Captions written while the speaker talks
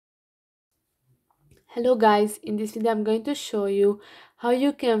Hello guys, in this video I'm going to show you how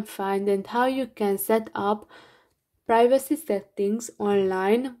you can find and how you can set up privacy settings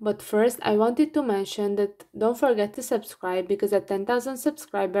online. But first I wanted to mention that don't forget to subscribe, because at 10,000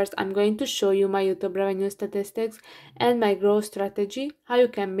 subscribers I'm going to show you my YouTube revenue statistics and my growth strategy, how you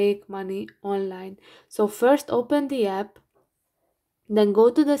can make money online. So first open the app, then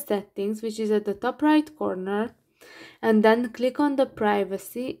go to the settings, which is at the top right corner, and then click on the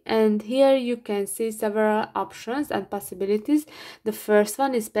privacy, and here you can see several options and possibilities. The first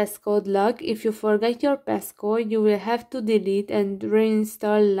one is passcode lock. If you forget your passcode, you will have to delete and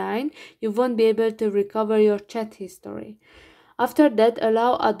reinstall Line. You won't be able to recover your chat history. After that,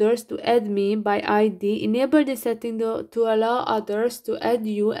 allow others to add me by ID. Enable the setting to allow others to add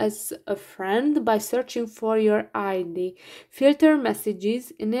you as a friend by searching for your ID. Filter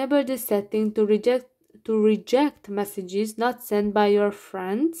messages. Enable the setting to reject messages not sent by your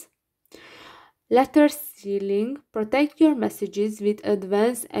friends. Letter sealing. Protect your messages with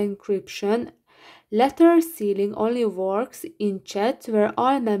advanced encryption. Letter sealing only works in chats where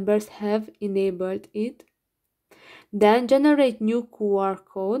all members have enabled it. Then generate new QR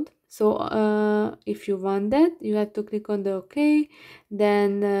code. So if you want that, you have to click on the OK.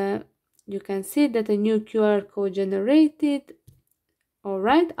 Then you can see that a new QR code generated.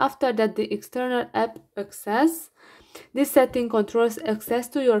 Alright, after that, the external app access. This setting controls access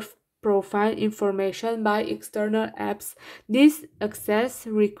to your profile information by external apps. These access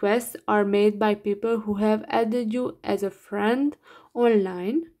requests are made by people who have added you as a friend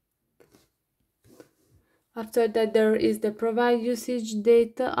online. After that, there is the provide usage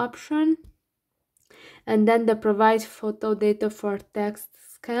data option, and then the provide photo data for text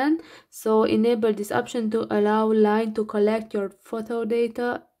scan. So enable this option to allow Line to collect your photo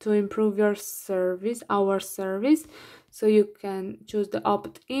data to improve your service, our service. So you can choose the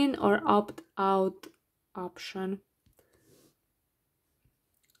opt-in or opt-out option.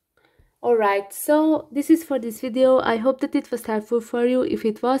 Alright, so this is for this video. I hope that it was helpful for you. If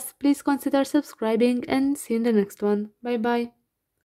it was, please consider subscribing, and see you in the next one. Bye bye.